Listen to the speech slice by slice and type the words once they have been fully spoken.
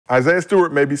Isaiah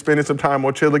Stewart may be spending some time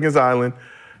on Chilligan's Island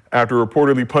after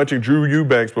reportedly punching Drew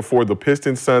Eubanks before the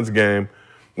Pistons-Suns game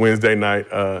Wednesday night.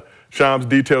 Shams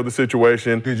detailed the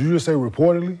situation. Did you just say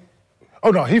reportedly? Oh,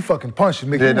 no, he fucking punched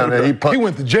him, nigga. He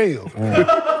went to jail.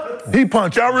 He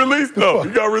punched you. Got released, though.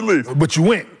 He got released. But you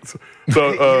went.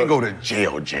 So, he didn't go to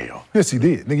jail. Yes, he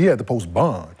did. Nigga, he had to post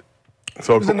bond.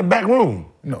 So he was in the back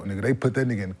room. No, nigga, they put that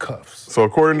nigga in cuffs. So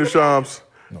according to Shams,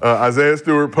 Isaiah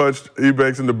Stewart punched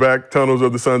Eubanks in the back tunnels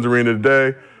of the Suns Arena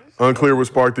today. Unclear what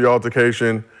sparked the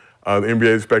altercation. The NBA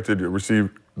is expected to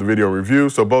receive the video review.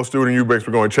 So both Stewart and Eubanks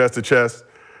were going chest to chest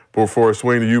before a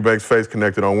swing to Eubanks' face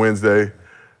connected on Wednesday.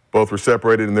 Both were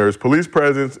separated, and there is police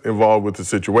presence involved with the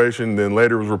situation. Then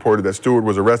later it was reported that Stewart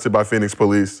was arrested by Phoenix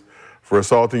police for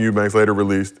assaulting Eubanks, later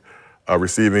released,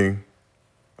 receiving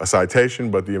a citation,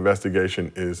 but the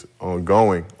investigation is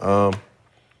ongoing.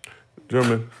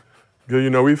 Gentlemen, you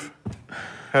know, we've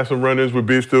had some run-ins with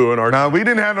Beef Stew and our... Nah, we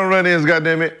didn't have no run-ins,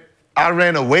 goddammit. I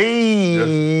ran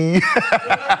away.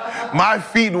 Yes. My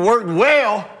feet worked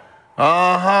well.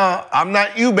 I'm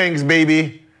not Eubanks,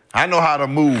 baby. I know how to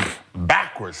move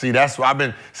backwards. See, that's what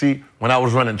when I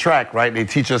was running track, right, they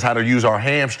teach us how to use our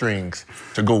hamstrings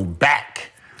to go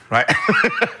back, right?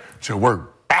 To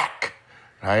work back,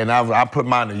 right? And I put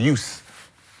mine to use.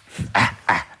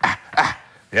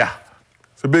 Yeah.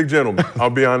 It's a big gentleman, I'll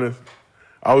be honest.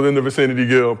 I was in the vicinity,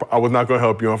 Gil. I was not going to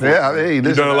help you, unfortunately. Yeah, hey,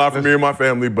 you've done a lot for me and my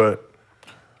family, but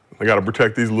I got to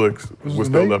protect these looks. What's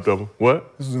still left of them?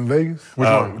 What? This was in Vegas? Which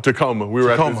one? Tacoma. We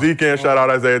were at the Zeke End. Shout out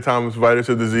Isaiah Thomas, invited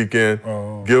to the Zeke End.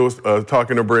 Gil was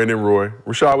talking to Brandon Roy.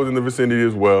 Rashad was in the vicinity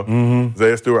as well.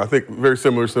 Isaiah Stewart, I think very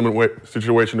similar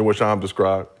situation to what Sham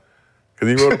described.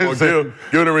 Because he wrote, Gil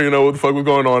didn't really know what the fuck was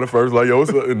going on at first. Like, yo,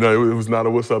 what's up? No, it was not a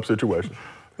what's up situation.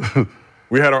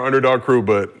 We had our underdog crew,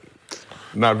 but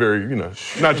not very,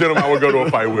 not gentlemen I would go to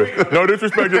a fight with. No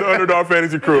disrespect to the underdog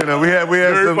fantasy crew. We had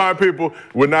very fine people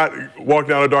would not walk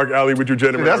down a dark alley with you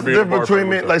gentlemen. That's the difference between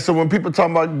me. Like, so when people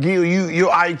talk about Gil,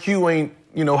 your IQ ain't,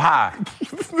 high.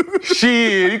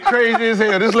 Shit, you crazy as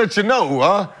hell. Just let you know,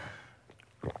 huh?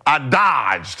 I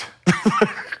dodged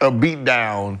a beat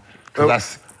down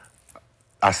because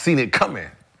I seen it coming.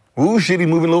 Ooh, shit, he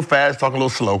moving a little fast, talking a little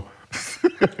slow.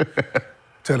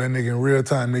 Tell that nigga in real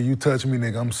time, nigga, you touch me,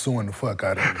 nigga, I'm suing the fuck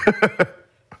out of you.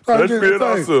 That's being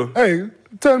awesome. Hey,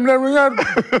 tell him that ring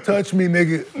out. Touch me,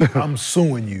 nigga, I'm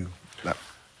suing you.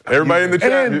 Everybody in the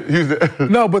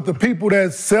chat. No, but the people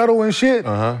that settle and shit,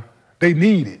 they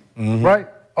need it, right?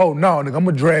 Oh, no, nigga, I'm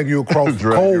gonna drag you across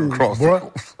the coals,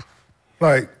 bro.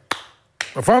 Like,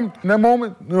 if I'm in that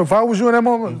moment, if I was you in that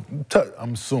moment,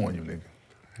 I'm suing you, nigga.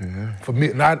 Yeah. For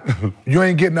me, you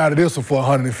ain't getting out of this one for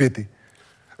 150.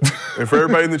 And for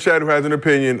everybody in the chat who has an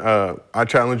opinion, I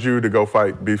challenge you to go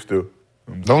fight Beef Stew.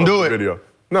 Don't do it. Video.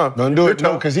 No. Don't do it.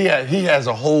 No, because he has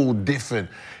a whole different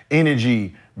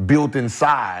energy built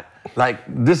inside. Like,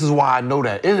 this is why I know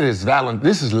that.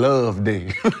 This is love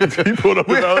day. He pulled up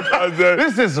Valentine's Day.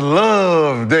 This is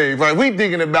love day. Right? We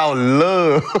thinking about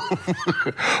love.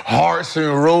 Hearts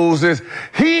and roses.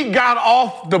 He got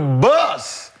off the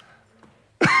bus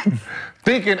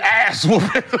thinking ass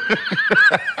whooping.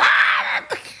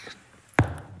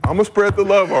 I'm gonna spread the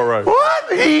love, all right.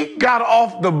 What? He got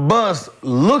off the bus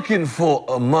looking for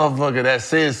a motherfucker that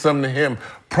said something to him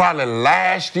probably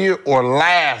last year or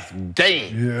last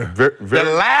game. Yeah. The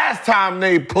last time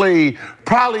they played,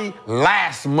 probably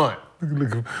last month.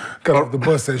 Got off the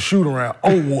bus at shoot around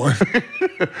 01.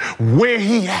 Where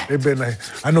he at?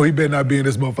 I know he better not be in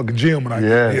this motherfucking gym when I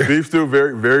get here. Beef Stew,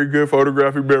 very, very good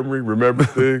photographic memory, remember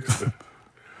things.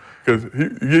 Because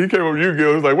he came over to you, Gil.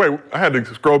 He was like, wait, I had to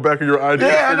scroll back in your ID.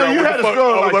 Yeah, I know you had to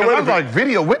scroll. I was like,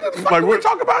 video? When the fuck did we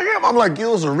talk about him? I'm like,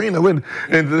 Gil's Arena. And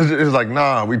it's like,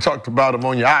 nah, we talked about him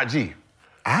on your IG.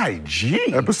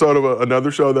 IG? Episode of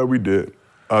another show that we did.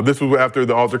 This was after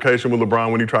the altercation with LeBron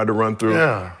when he tried to run through.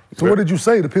 Yeah. So what did you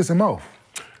say to piss him off?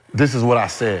 This is what I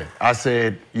said. I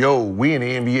said, yo, we in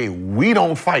the NBA, we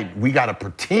don't fight. We got to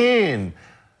pretend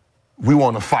we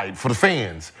want to fight for the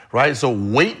fans, right? So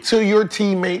wait till your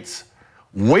teammates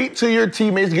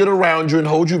get around you and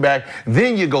hold you back.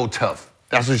 Then you go tough.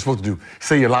 That's what you're supposed to do.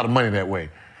 Save you a lot of money that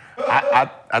way. I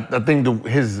think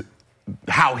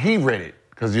how he read it,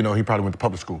 because, he probably went to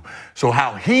public school. So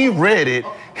how he read it,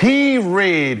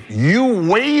 you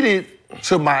waited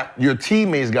till your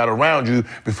teammates got around you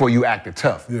before you acted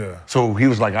tough. Yeah. So he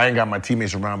was like, I ain't got my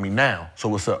teammates around me now, so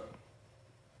what's up?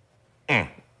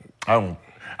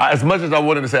 As much as I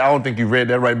wanted to say, I don't think you read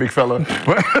that right, big fella,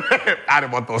 but I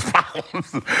didn't want those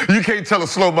problems. You can't tell a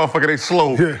slow motherfucker they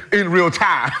slow in real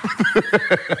time.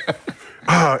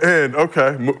 And,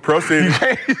 okay, proceeding.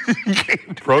 You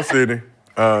can't proceeding.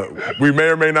 We may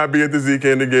or may not be at the Zeke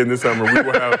end again this summer. We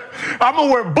will have. I'm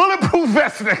gonna wear bulletproof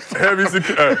vests next time. Heavy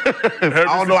security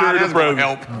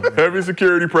presence. Heavy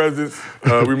security presence.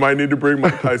 We might need to bring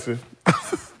Mike Tyson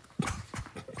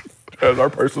as our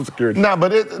personal security. Nah,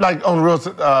 but it, like on real,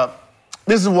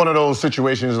 this is one of those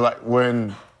situations like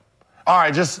when, all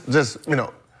right, just you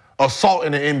know, assault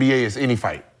in the NBA is any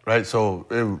fight, right?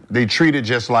 So they treat it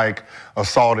just like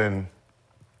assault in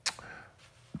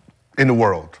the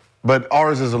world. But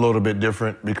ours is a little bit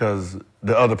different because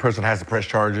the other person has to press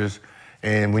charges.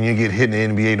 And when you get hit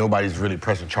in the NBA, nobody's really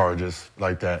pressing charges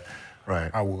like that, right?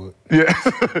 I would. Yeah.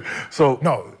 So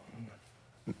no.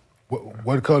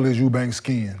 What color is Eubanks'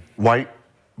 skin? White.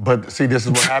 But see, this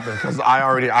is what happened because I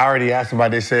already asked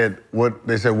somebody. They said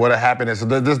what happened. And so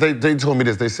they told me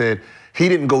this. They said he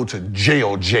didn't go to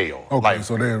jail. Okay, like,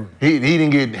 so they he didn't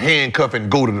get handcuffed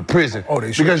and go to the prison. Oh,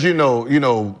 they should. Because you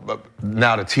know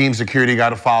now the team security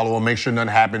got to follow him, make sure nothing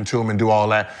happened to him, and do all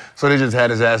that. So they just had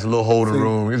his ass in a little holding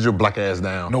room. Get your black ass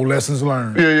down. No lessons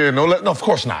learned. Yeah, no, of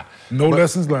course not. No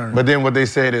lessons learned. But then what they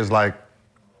said is like,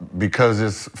 because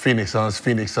it's Phoenix Suns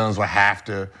will have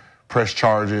to press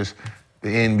charges. The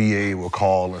NBA will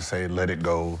call and say, let it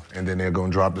go, and then they're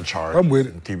gonna drop the charge. I'm with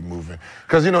it. And keep it moving.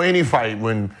 Because, you know, any fight,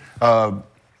 when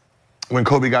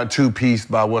Kobe got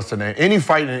two-pieced by what's the name, any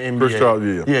fight in the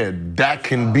NBA, yeah, that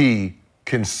can be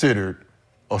considered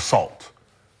assault.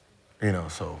 You know,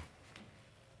 so.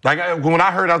 Like, when I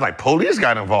heard, I was like, police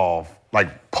got involved.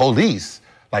 Like, police?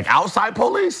 Like, outside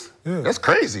police? Yeah. That's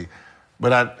crazy.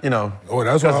 But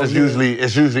that's why it's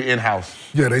usually in-house.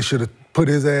 Yeah, they should have put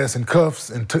his ass in cuffs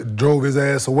and drove his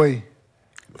ass away.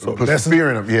 So put some fear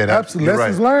in him. Yeah, absolutely.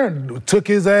 Lessons learned. Took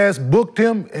his ass, booked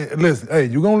him. And listen, hey,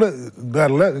 you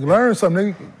gotta learn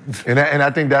something. And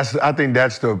I think that's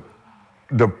the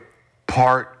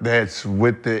part that's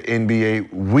with the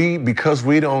NBA. Because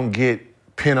we don't get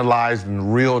penalized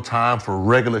in real time for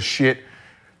regular shit.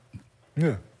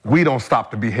 Yeah. We don't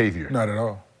stop the behavior. Not at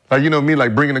all. Like, you know me,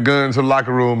 like bringing a gun to the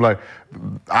locker room, like,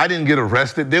 I didn't get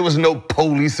arrested. There was no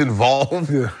police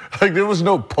involved. Yeah. Like, there was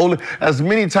no police. As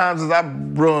many times as I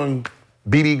run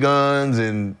BB guns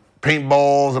and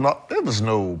paintballs and all, there was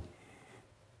no,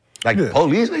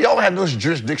 police. Y'all have no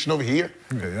jurisdiction over here.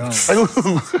 Yeah, like,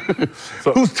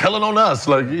 who's telling on us?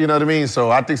 Like, you know what I mean?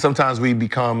 So I think sometimes we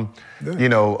become,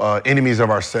 enemies of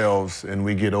ourselves and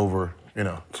we get over,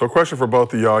 So a question for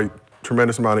both of y'all.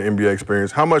 Tremendous amount of NBA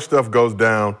experience. How much stuff goes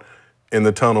down in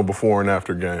the tunnel before and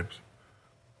after games?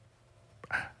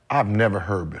 I've never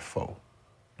heard before.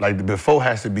 Like, before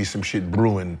has to be some shit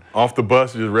brewing. Off the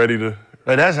bus, just ready to...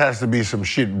 Like, that has to be some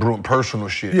shit brewing, personal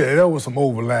shit. Yeah, that was some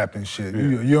overlapping shit.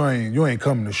 Yeah. You ain't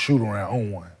coming to shoot around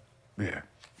on one. Yeah.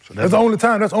 So that's the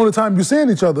only time you seeing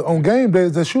each other on game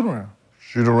days. That shoot around.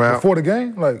 Shoot around before the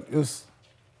game. Like, it's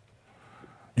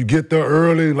you get there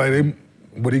early. Like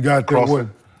but he got there what?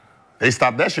 They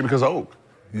stopped that shit because of Oak.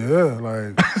 Yeah,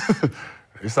 like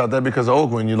they stopped that because of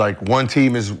Oak when you like one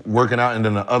team is working out and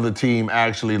then the other team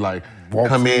actually like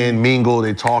come in, mingle,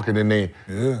 they talk, and then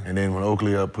and then when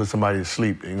Oakley put somebody to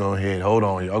sleep, they go ahead, hold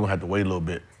on, y'all gonna have to wait a little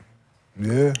bit.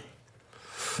 Yeah.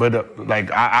 But like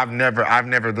I've never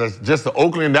just the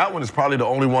Oakland, that one is probably the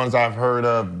only ones I've heard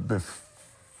of.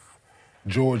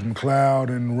 George McLeod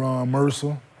and Ron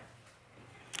Mercer.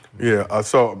 Yeah,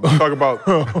 so talk about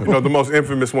the most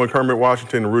infamous one, Kermit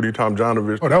Washington and Rudy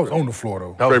Tomjanovich. Oh, that was on the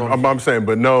floor though. I'm saying,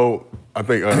 but no, I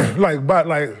think like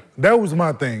that was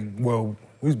my thing. Well,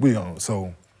 we on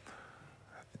so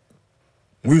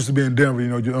we used to be in Denver. You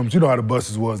know how the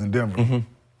buses was in Denver.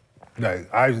 Mm-hmm. Like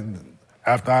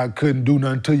after I couldn't do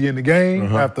nothing to you in the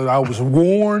game, after I was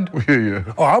warned. Yeah.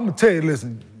 Oh, I'm gonna tell you,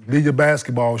 listen, leave your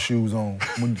basketball shoes on.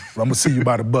 I'm gonna see you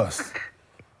by the bus.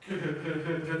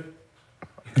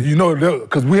 You know,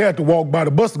 because we had to walk by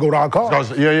the bus to go to our car.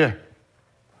 Yeah.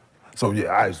 So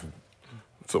yeah,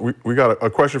 So we got a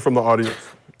question from the audience.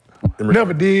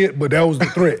 Never did, but that was the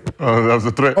threat. That was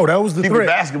the threat. Oh, that was the threat. Keep your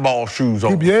basketball shoes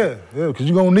on. Yeah, because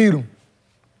you're gonna need them.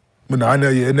 But no, I know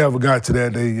it never got to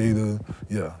that. They either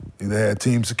had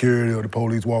team security or the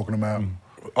police walking them out.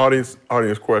 Audience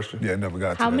question. Yeah, it never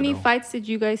got to that. How many fights did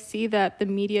you guys see that the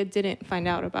media didn't find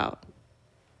out about?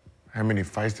 How many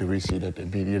fights did we see that the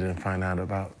media didn't find out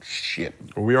about? Shit.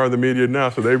 Well, we are the media now,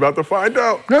 so they about to find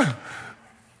out.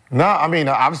 No, I mean,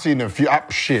 I've seen a few.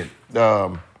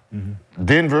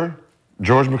 Denver,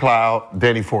 George McLeod,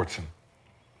 Danny Fortson.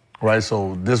 Right,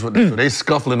 so so they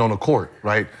scuffling on the court,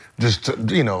 right? Just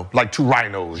like two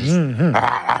rhinos. Just,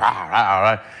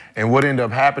 right? And what ended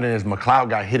up happening is McLeod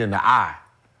got hit in the eye,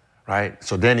 right?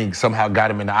 So Danny somehow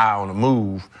got him in the eye on the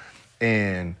move,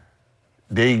 and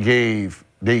they gave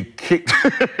they kicked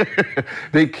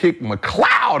they kicked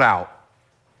McLeod out.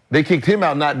 They kicked him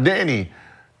out, not Danny,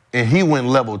 and he went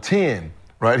level 10,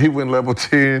 right? He went level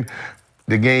 10.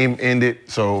 The game ended,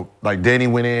 so like Danny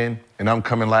went in, and I'm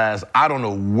coming last. I don't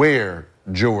know where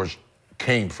George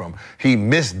came from. He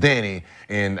missed Danny,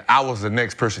 and I was the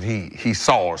next person he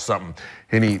saw or something.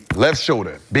 And he left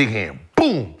shoulder, big hand,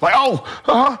 boom, like, oh,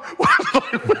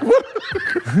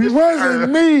 It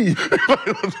wasn't me. What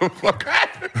the fuck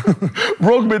happened?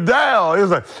 Broke me down. He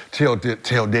was like, tell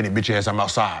Danny, bitch ass, I'm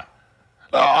outside.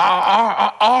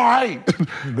 All right.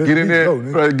 Get in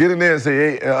there, get in there and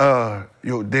say, hey,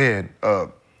 yo, Dad,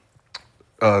 the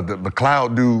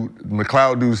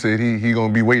McLeod dude said he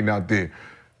gonna be waiting out there.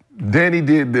 Danny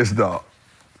did this, dog.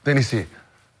 Then he said,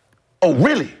 oh,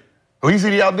 really? Oh, he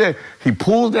said he out there. He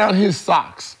pulls down his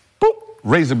socks. Boop.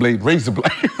 Razor blade. What?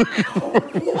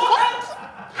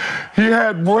 He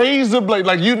had razor blade,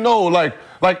 like, you know, like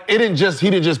he didn't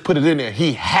just put it in there.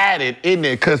 He had it in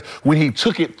there, because when he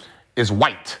took it, it's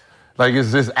white. Like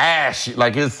it's this ash,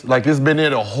 like it's been there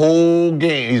the whole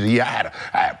game. He said, yeah, I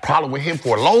had a problem with him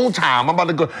for a long time. I'm about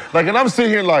to go, like, and I'm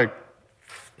sitting here like,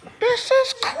 this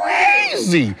is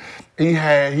crazy.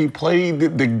 He played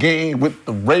the game with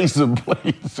the razor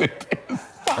blades.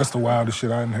 That's the wildest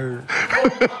shit I done heard.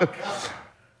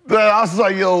 I was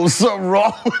like, yo, something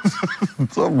wrong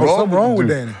with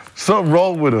Danny. Something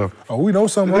wrong with him. Oh, we know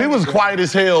something wrong. He was quiet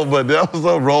as hell, but there was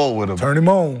something wrong with him. Turn him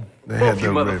on. Both you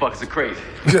motherfuckers are crazy.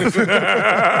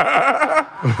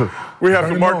 We have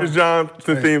some Marcus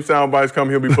Johnson theme sound bites coming.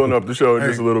 He'll be pulling up the show in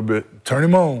just a little bit. Turn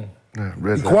him on. Yeah,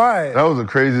 be quiet. That was the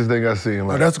craziest thing I seen.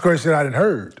 Like. That's the craziest shit I didn't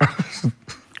heard.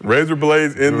 Razor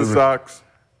blades in the socks.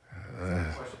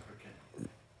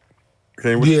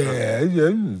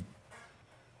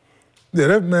 Yeah,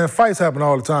 that man, fights happen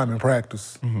all the time in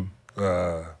practice.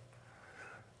 You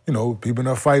know, people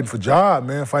not fighting for job,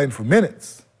 man, fighting for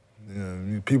minutes. You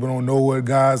know, people don't know what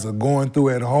guys are going through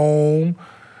at home.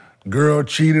 Girl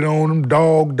cheated on them,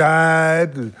 dog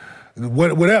died,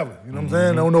 whatever. You know what I'm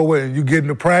saying? I don't know where you get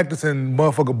into practice and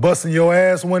motherfucker busting your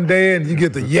ass one day and you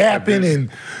get to yapping and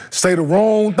say the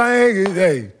wrong thing.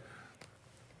 Hey,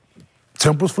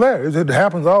 tempers flare. It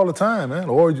happens all the time, man.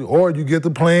 Or you get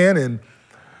the plan and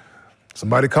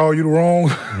somebody call you the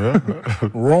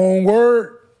wrong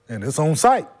word and it's on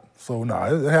site. So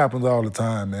it happens all the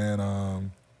time,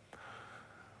 man.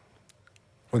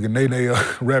 Fucking Nene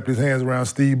wrapped his hands around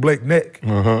Steve Blake's neck.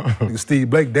 Steve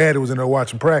Blake's daddy was in there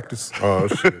watching practice. Oh,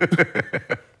 shit.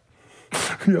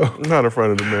 Yo. Not in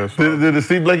front of the man. Did the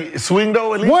Steve Blake swing,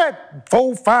 though, at least? What?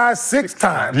 4, 5, 6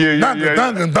 times. Yeah.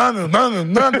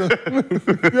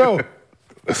 Yo.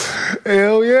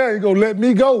 Hell yeah, he gonna let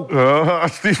me go.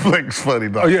 Steve Blake's funny,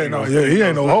 dog. Oh, yeah, he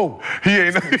ain't no hoe. He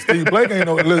ain't no... Steve Blake ain't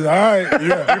no... Listen, all right,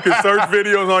 yeah. You can search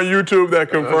videos on YouTube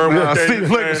that confirm what Steve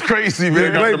Blake is crazy,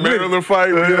 man. He got the Maryland fight,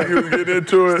 he was getting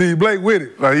into it. Steve Blake with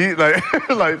it.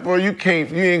 Like, boy, you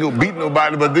ain't gonna beat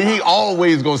nobody, but then he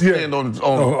always gonna stand on his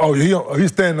own. He's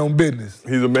standing on business.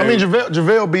 He's a man. I mean,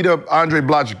 JaVale beat up Andre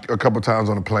Bloch a couple times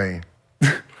on the plane.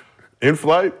 In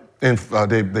flight? They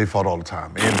fought all the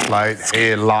time. In flight,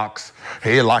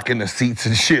 headlocking the seats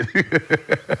and shit.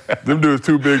 Them dudes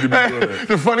too big to be doing that.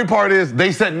 The funny part is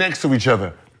they sat next to each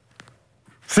other.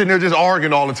 Sitting there just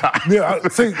arguing all the time.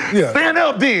 Stand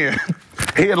up then.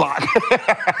 Headlock.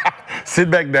 Sit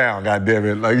back down,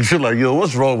 goddammit. Like, you're like, yo,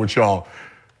 what's wrong with y'all?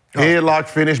 Headlock,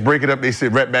 finish, break it up, they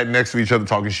sit right back next to each other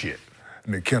talking shit.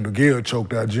 And then Kendall Gill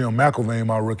choked out Jim McIlvain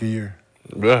my rookie year.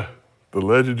 Yeah, the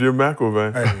legend Jim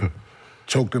McIlvain. Hey,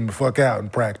 choked him the fuck out in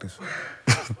practice.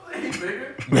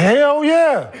 Hell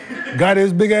yeah. Got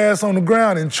his big ass on the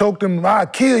ground and choked him. I'll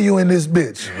kill you in this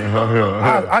bitch.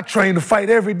 I train to fight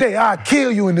every day. I'll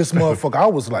kill you in this motherfucker. I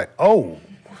was like, oh,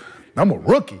 I'm a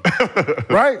rookie,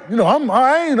 right? You know,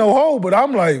 I ain't no hoe, but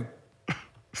I'm like,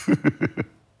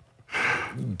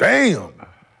 damn.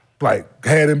 Like,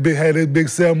 had his big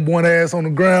 7'1" ass on the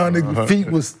ground, nigga,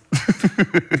 feet was,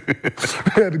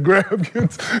 had to grab you.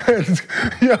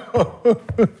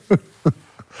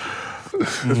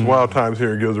 It's Wild Times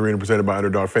here in Gil's Arena, presented by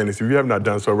Underdog Fantasy. If you have not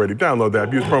done so already, download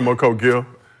that. Use promo code Gil.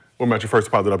 We'll match your first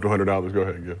deposit up to $100. Go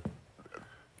ahead, Gil.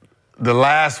 The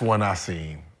last one I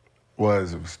seen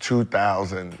was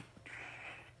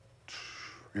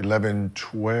 2011,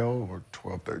 12, or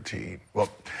 12, 13. Well,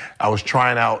 I was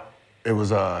trying out. It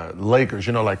was Lakers,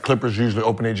 you know, like Clippers usually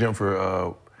open their gym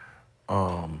for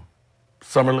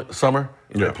summer. Yeah.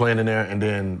 They're playing in there, and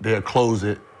then they'll close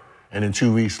it. And then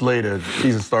 2 weeks later, the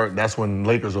season start, that's when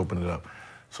Lakers open it up.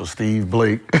 So Steve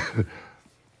Blake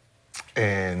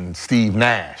and Steve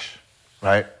Nash,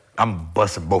 right? I'm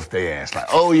busting both their ass. Like,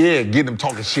 oh yeah, getting them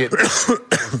talking shit.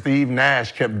 Steve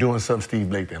Nash kept doing something Steve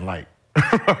Blake didn't like.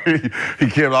 he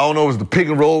kept, I don't know, it was the pick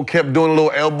and roll, kept doing a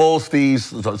little elbow. Steve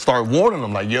started warning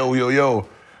him, like, yo.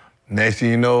 Next thing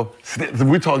you know,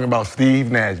 we're talking about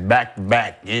Steve Nash,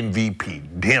 back-to-back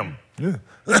MVP, dim. Yeah.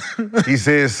 He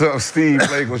said something, Steve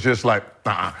Blake was just like,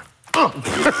 just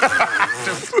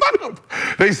fuck him.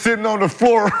 They sitting on the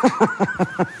floor.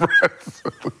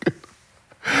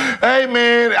 Hey,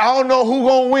 man, I don't know who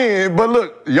gonna win, but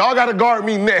look, y'all gotta guard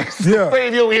me next. Yeah.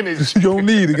 Save your energy. You don't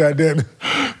need it, goddamn it.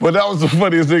 But that was the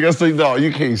funniest thing. I said, no,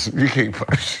 you can't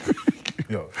punch.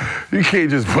 Yo. You can't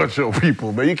just punch your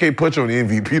people, man. You can't punch on the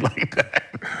MVP like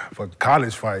that. For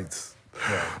college fights.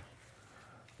 Yeah.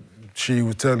 She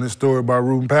was telling this story about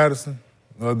Ruben Patterson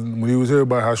when he was here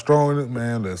about how strong it is.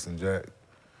 Man, listen, Jack.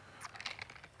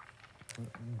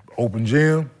 Open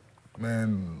gym,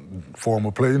 man,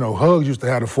 former player. You know, Hugs used to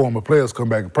have the former players come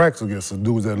back and practice against the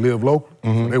dudes that live local.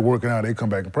 So they working out, they come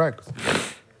back and practice.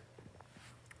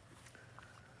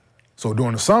 So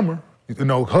during the summer, you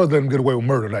know, Hugs let them get away with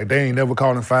murder. Like, they ain't never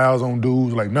calling fouls on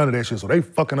dudes, like none of that shit. So they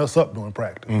fucking us up during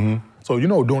practice. So, you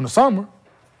know, during the summer,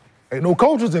 ain't no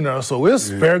coaches in there, so it's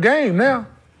fair game now.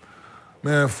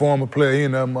 Man, former player, he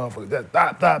in that motherfucker,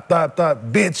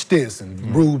 that bitch this,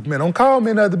 and rude, man, don't call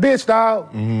me another bitch,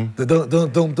 dog.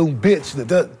 Don't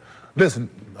bitch. Listen,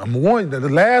 I'm warning you, the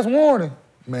last warning,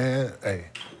 man, hey,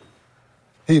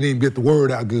 he didn't even get the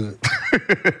word out good.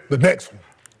 The next one.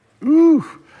 Ooh,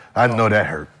 I know that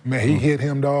hurt. Man, he hit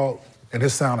him, dog, and it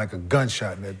sounded like a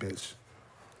gunshot in that bitch.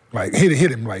 Like, he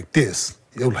hit him like this.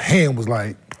 Your hand was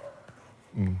like,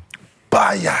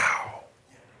 Bayow.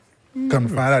 Come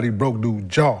to find out he broke dude's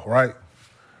jaw, right?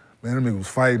 Man, them niggas was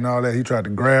fighting all that. He tried to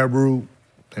grab Rube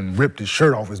and ripped his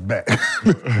shirt off his back.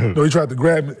 No, he tried to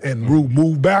grab it and Rube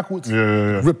moved backwards,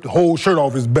 ripped the whole shirt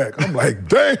off his back. I'm like,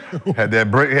 damn. Had them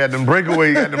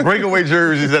breakaway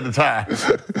jerseys at the time.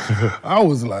 I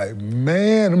was like,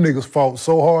 man, them niggas fought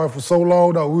so hard for so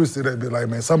long, though. We would sit there and be like,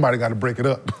 man, somebody got to break it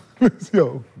up.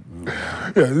 Yo.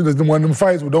 Yeah, it's one of them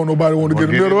fights where don't nobody want to get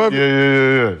in the middle of it.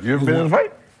 Yeah. You ever been in a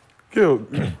fight? Gil,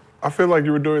 I feel like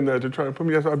you were doing that to try to put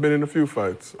me. Yes, I've been in a few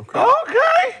fights.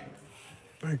 Okay.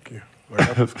 Thank you. I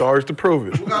got the stars to prove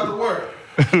it. Who got the work?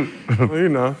 Well, you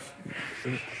know,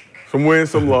 some wins,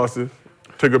 some losses.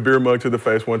 Took a beer mug to the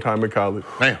face one time in college.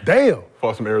 Damn.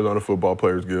 Fought some Arizona football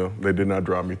players, Gil. They did not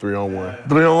drop me 3-on-1.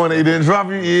 3-on-1, they didn't drop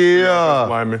you? Yeah.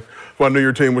 Lineman. Well, I knew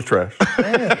your team was trash.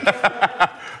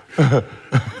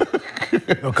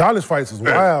 No, college fights is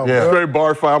wild, bro. Straight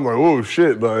bar fight. I'm like, oh,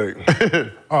 shit, like.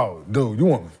 Oh, dude,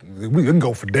 we can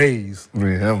go for days.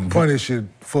 Funny shit,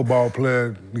 football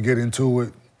player, to get into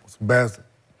it. Bastard.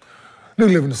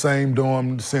 Niggas live in the same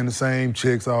dorm, send the same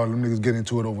chicks, all them niggas get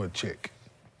into it over a chick.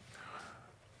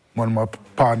 One of my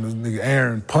partners, nigga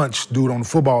Aaron, punched dude on the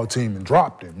football team and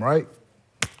dropped him, right?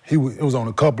 It was on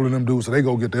a couple of them dudes, so they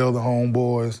go get the other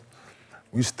homeboys.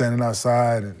 We standing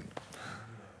outside, and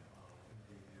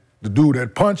the dude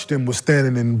that punched him was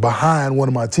standing in behind one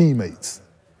of my teammates.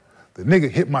 The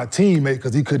nigga hit my teammate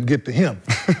because he couldn't get to him.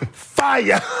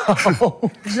 Fire!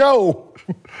 Yo!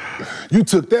 You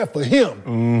took that for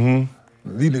him.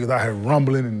 These niggas out here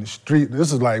rumbling in the street.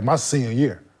 This is like my senior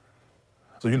year.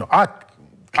 So, you know, I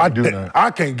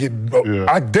can't get,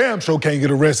 I damn sure can't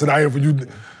get arrested out here for you. Them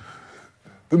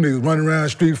niggas running around the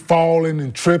street, falling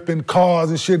and tripping, cars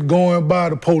and shit going by,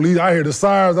 the police. I hear the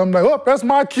sirens. I'm like, oh, that's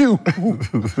my cue.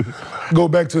 Go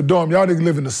back to the dorm. Y'all niggas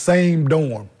live in the same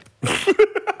dorm.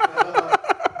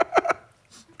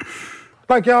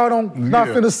 Like y'all not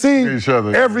finna see each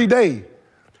other every day.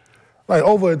 Like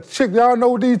over a chick, y'all know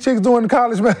what these chicks doing in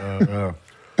college, man?